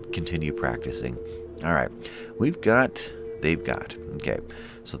continue practicing. All right, they've got. Okay,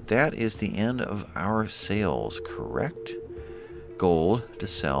 so that is the end of our sales. Correct. Gold to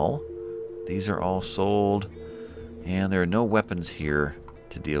sell. These are all sold, and there are no weapons here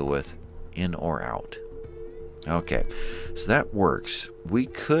to deal with, in or out. Okay, so that works. We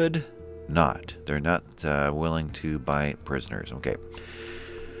could not. They're not willing to buy prisoners. Okay.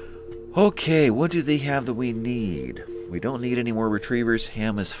 Okay, what do they have that we need? We don't need any more retrievers.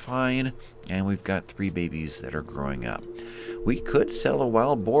 Ham is fine. And we've got 3 babies that are growing up. We could sell a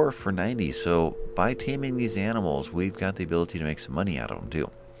wild boar for 90. So by taming these animals, we've got the ability to make some money out of them too.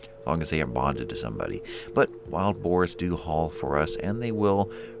 As long as they aren't bonded to somebody. But wild boars do haul for us, and they will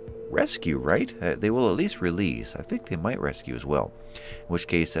rescue, right? They will at least release. I think they might rescue as well. In which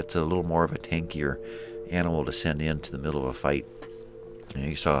case, that's a little more of a tankier animal to send into the middle of a fight.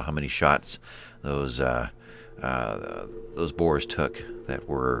 You saw how many shots those boars took that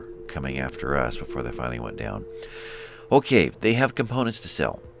were coming after us before they finally went down. Okay, they have components to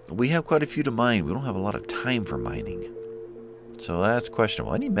sell. We have quite a few to mine. We don't have a lot of time for mining. So that's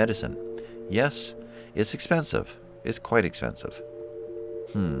questionable. I need medicine. Yes, it's expensive. It's quite expensive.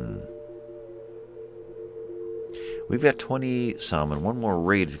 We've got 20 some, and one more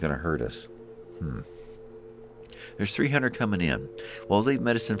raid is going to hurt us. There's 300 coming in. Well, leave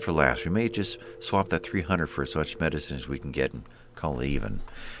medicine for last. We may just swap that 300 for as much medicine as we can get and call it even.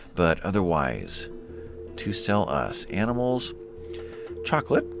 But otherwise, to sell us animals,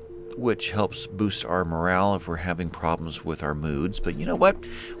 chocolate, which helps boost our morale if we're having problems with our moods. But you know what?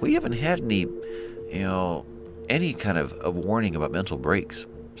 We haven't had any, any kind of warning about mental breaks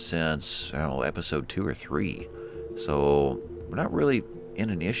since, I don't know, episode 2 or 3. So we're not really in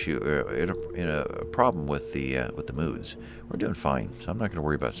an issue, in a problem with the moods. We're doing fine, so I'm not going to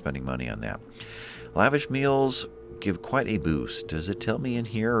worry about spending money on that. Lavish meals give quite a boost. Does it tell me in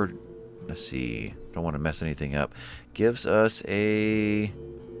here? Or, let's see. Don't want to mess anything up. Gives us a...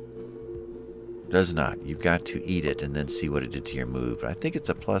 Does not. You've got to eat it and then see what it did to your mood. But I think it's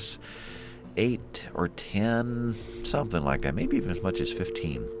a +8 or 10, something like that. Maybe even as much as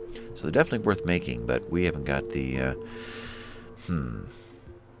 15. So they're definitely worth making, but we haven't got the...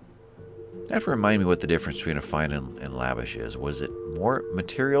 Have to remind me what the difference between a fine and lavish is. Was it more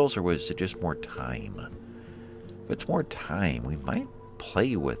materials or was it just more time? If it's more time, we might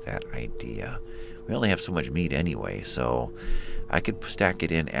play with that idea. We only have so much meat anyway, so I could stack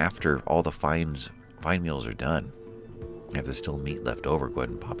it in after all the fine meals are done. If there's still meat left over, go ahead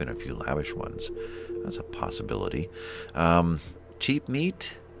and pop in a few lavish ones. That's a possibility. Cheap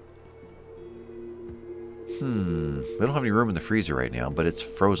meat. We don't have any room in the freezer right now, but it's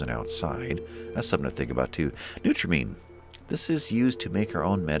frozen outside. That's something to think about too. Nutrimine. This is used to make our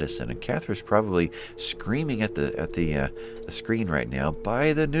own medicine, and Catherine's probably screaming at the screen right now.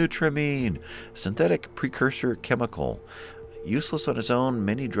 Buy the Nutrimine, synthetic precursor chemical. Useless on its own,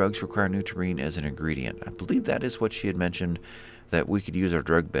 many drugs require Nutrimine as an ingredient. I believe that is what she had mentioned, that we could use our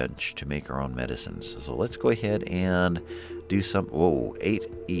drug bench to make our own medicines. So let's go ahead and do some. Whoa, 8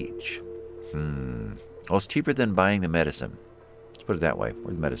 each. Well, it's cheaper than buying the medicine. Let's put it that way.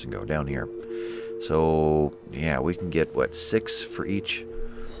 Where'd the medicine go? Down here. So, yeah, we can get, what, 6 for each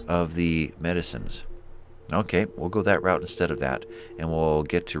of the medicines. Okay, we'll go that route instead of that. And we'll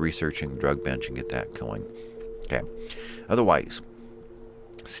get to researching drug bench and get that going. Okay. Otherwise,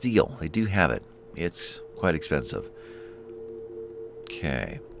 steel. They do have it. It's quite expensive.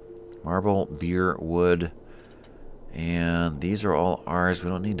 Okay. Marble, beer, wood. And these are all ours. We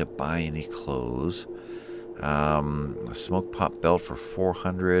don't need to buy any clothes. A smoke pop belt for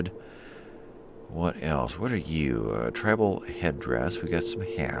 400. What else? What are you? Tribal headdress. We got some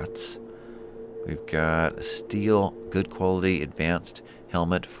hats. We've got a steel, good quality, advanced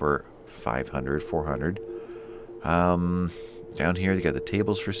helmet for 500, 400. Down here, they got the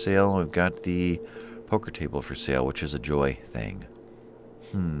tables for sale. We've got the poker table for sale, which is a joy thing.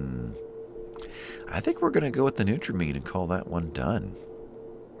 I think we're going to go with the Nutrimine and call that one done.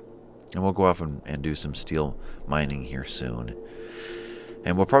 And we'll go off and do some steel mining here soon.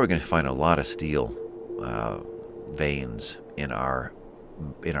 And we're probably going to find a lot of steel veins in our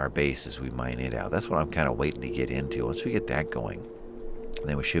base as we mine it out. That's what I'm kind of waiting to get into. Once we get that going,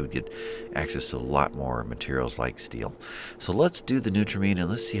 then we should get access to a lot more materials like steel. So let's do the Nutrimine and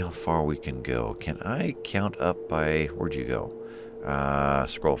let's see how far we can go. Can I count up by... Where'd you go?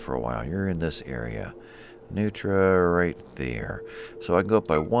 Scroll for a while. You're in this area. Nutra right there. So I can go up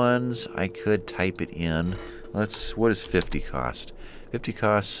by ones. I could type it in. What does 50 cost? 50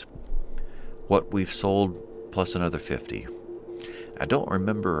 costs what we've sold plus another 50. I don't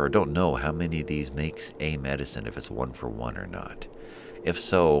remember or don't know how many of these makes a medicine, if it's 1 for 1 or not. If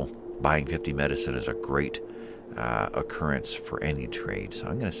so, buying 50 medicine is a great occurrence for any trade. So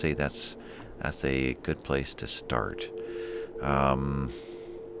I'm going to say that's a good place to start. To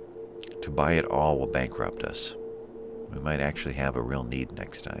buy it all will bankrupt us. We might actually have a real need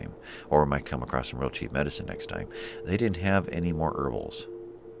next time. Or we might come across some real cheap medicine next time. They didn't have any more herbals.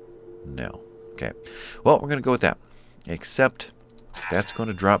 No. Okay. Well, we're going to go with that. Except that's going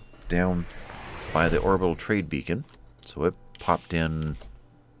to drop down by the orbital trade beacon. So it popped in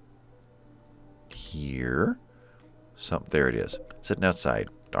here. There it is. Sitting outside.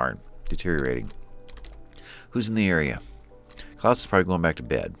 Darn. Deteriorating. Who's in the area? Klaus is probably going back to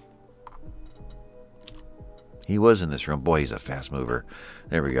bed. He was in this room. Boy, he's a fast mover.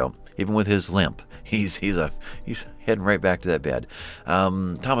 There we go. Even with his limp, he's heading right back to that bed.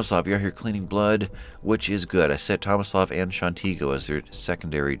 Tomislav, you're here cleaning blood, which is good. I set Tomislav and Shantigo as their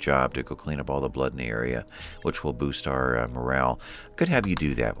secondary job to go clean up all the blood in the area, which will boost our morale. Could have you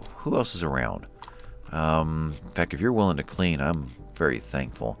do that. Who else is around? In fact, if you're willing to clean, I'm very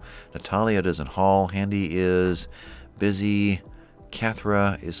thankful. Natalia doesn't haul. Handy is busy.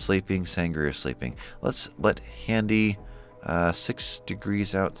 Cathra is sleeping. Sangria is sleeping. Let's let Handy, 6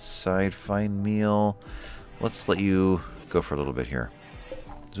 degrees outside, fine meal. Let's let you go for a little bit here.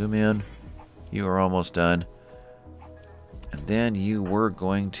 Zoom in. You are almost done. And then you were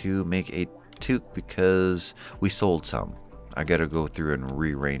going to make a toque because we sold some. I got to go through and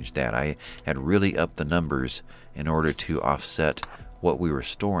rearrange that. I had really upped the numbers in order to offset what we were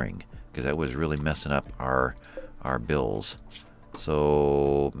storing because that was really messing up our bills.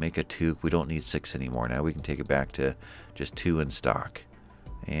 So make a toque. We don't need 6 anymore. Now we can take it back to just 2 in stock.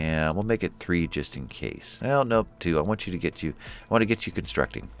 And we'll make it 3 just in case. Well, nope, 2. I want to get you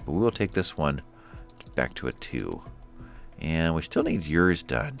constructing. But we will take this one back to a 2. And we still need yours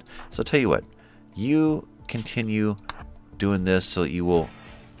done. So I'll tell you what. You continue doing this so that you will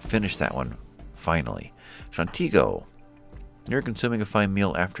finish that one finally. Shantigo, you're consuming a fine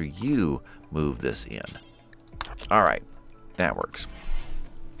meal after you move this in. All right. That works.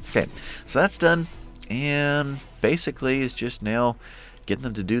 Okay, so that's done, and basically it's just now getting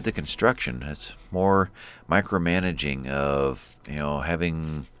them to do the construction. It's more micromanaging of,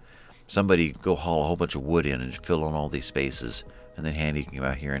 having somebody go haul a whole bunch of wood in and fill in all these spaces, and then Handy can go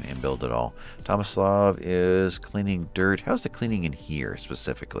out here and build it all. Tomislav is cleaning dirt. How's the cleaning in here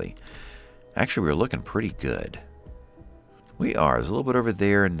specifically? Actually, we're looking pretty good. We are. There's a little bit over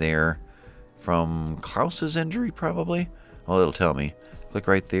there and there from Klaus's injury, probably. Well, it'll tell me. Click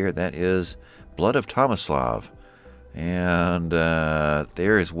right there. That is blood of Tomislav. And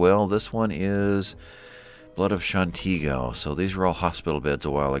there as well. This one is blood of Shantigo. So these were all hospital beds a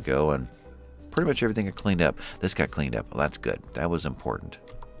while ago, and pretty much everything got cleaned up. This got cleaned up. Well, that's good. That was important.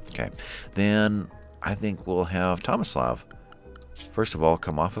 Okay. Then I think we'll have Tomislav, first of all,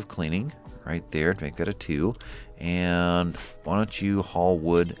 come off of cleaning right there to make that a 2. And why don't you haul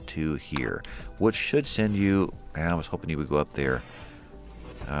wood to here, which should send you... I was hoping you would go up there.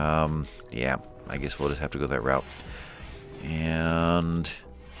 Yeah, I guess we'll just have to go that route. And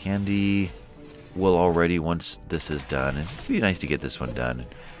Handy will already, once this is done, and it'd be nice to get this one done.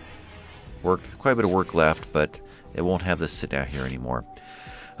 Quite a bit of work left, but it won't have this sit out here anymore.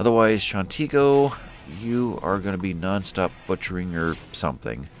 Otherwise, Shantigo, you are going to be non-stop butchering or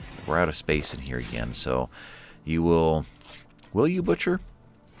something. We're out of space in here again, so... You will you butcher?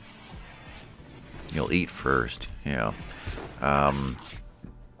 You'll eat first, yeah.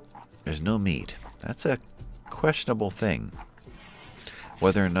 There's no meat. That's a questionable thing.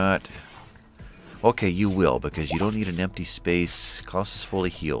 Whether or not... Okay, you will, because you don't need an empty space. Klaus is fully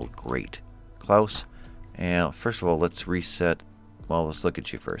healed. Great. Klaus, and first of all, let's reset. Well, let's look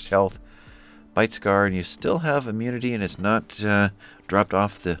at you first. Health, bite scar, and you still have immunity, and it's not dropped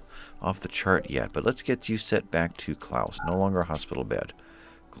off the chart yet. But let's get you set back to Klaus. No longer a hospital bed.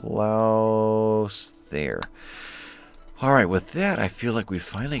 Klaus, there. All right, with that, I feel like we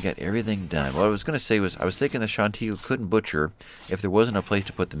finally got everything done. What I was going to say was, I was thinking that Shantigo couldn't butcher if there wasn't a place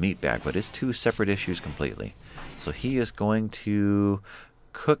to put the meat back, but it's two separate issues completely. So he is going to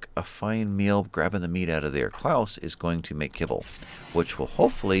cook a fine meal, grabbing the meat out of there. Klaus is going to make kibble, which will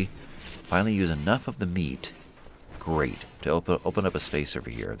hopefully finally use enough of the meat, great, to open up a space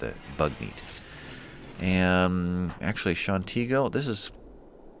over here, the bug meat. And actually, Shantigo,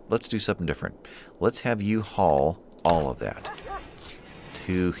 let's do something different. Let's have you haul all of that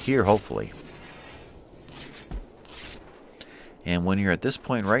to here, hopefully. And when you're at this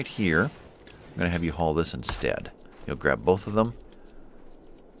point right here, I'm going to have you haul this instead. You'll grab both of them.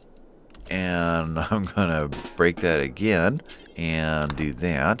 And I'm going to break that again and do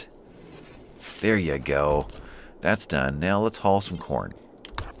that. There you go. That's done. Now let's haul some corn.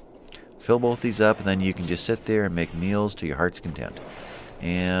 Fill both these up, and then you can just sit there and make meals to your heart's content.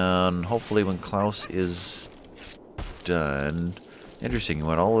 And hopefully when Klaus is done... Interesting, he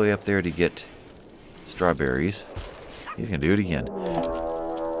went all the way up there to get strawberries. He's going to do it again.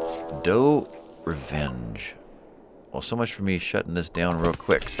 Dough revenge. Well, so much for me shutting this down real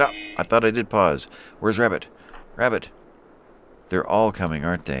quick. Stop! I thought I did pause. Where's Rabbit? Rabbit! They're all coming,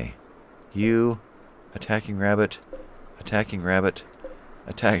 aren't they? You, attacking Rabbit, attacking Rabbit,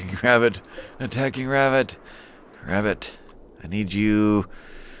 attacking Rabbit, attacking Rabbit. Rabbit, I need you.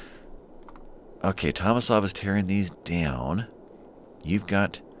 Okay, Tomislav is tearing these down. You've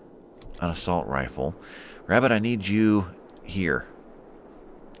got an assault rifle. Rabbit, I need you here.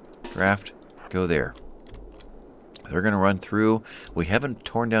 Draft, go there. They're going to run through. We haven't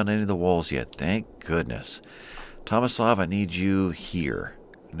torn down any of the walls yet, thank goodness. Tomislav, I need you here.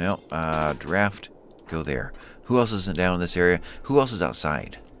 No, Draft, go there. Who else isn't down in this area? Who else is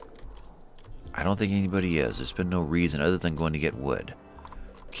outside? I don't think anybody is. There's been no reason other than going to get wood.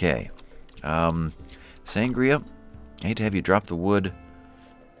 Okay. Sangria, I hate to have you drop the wood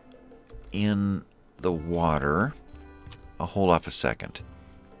in the water. I'll hold off a second.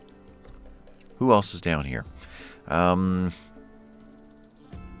 Who else is down here?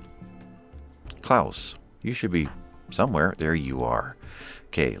 Klaus, you should be somewhere. There you are.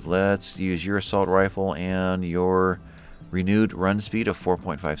 Okay, let's use your assault rifle and your renewed run speed of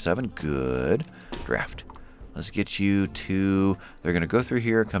 4.57. Good. Draft. Let's get you to... They're going to go through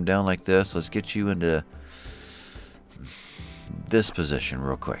here, come down like this. Let's get you into this position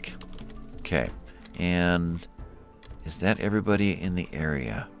real quick. Okay. And is that everybody in the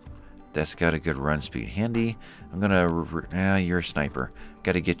area? That's got a good run speed. Handy. I'm going to... you're a sniper.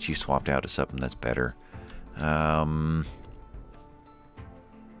 Got to get you swapped out to something that's better.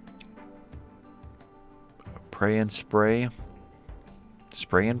 Pray and spray.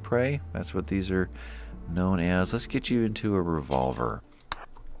 Spray and pray? That's what these are known as. Let's get you into a revolver.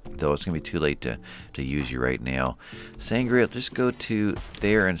 Though it's going to be too late to use you right now. Sangria, just go to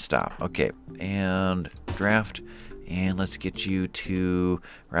there and stop. Okay. And draft. And let's get you to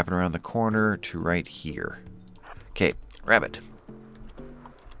wrapping around the corner to right here. Okay. Rabbit.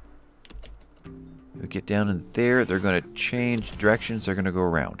 We get down in there. They're going to change directions. They're going to go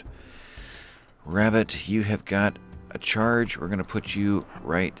around. Rabbit, you have got a charge. We're going to put you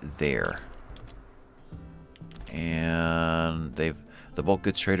right there. And the bulk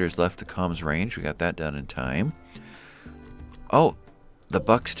goods traders left the comms range. We got that done in time. Oh, the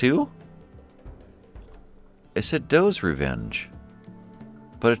bucks too? It said Doe's revenge.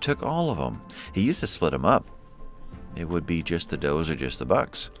 But it took all of them. He used to split them up. It would be just the Does or just the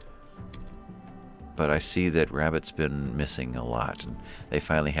bucks. But I see that Rabbit's been missing a lot, and they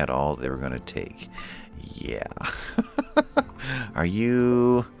finally had all they were going to take. Yeah. Are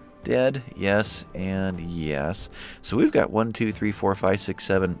you dead? Yes, and yes. So we've got 1, 2, 3, 4, 5, 6,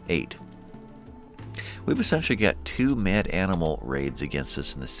 7, 8. We've essentially got 2 mad animal raids against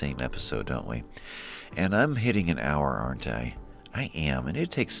us in the same episode, don't we? And I'm hitting an hour, aren't I? I am, and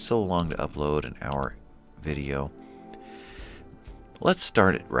it takes so long to upload an hour video. Let's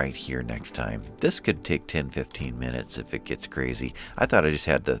start it right here next time. This could take 10-15 minutes if it gets crazy. I thought I just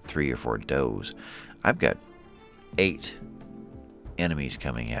had the 3 or 4 does. I've got 8 enemies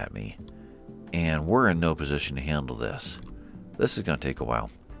coming at me. And we're in no position to handle this. This is going to take a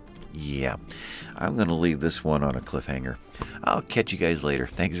while. Yeah, I'm going to leave this one on a cliffhanger. I'll catch you guys later.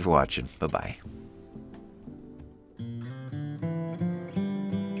 Thanks for watching. Bye-bye.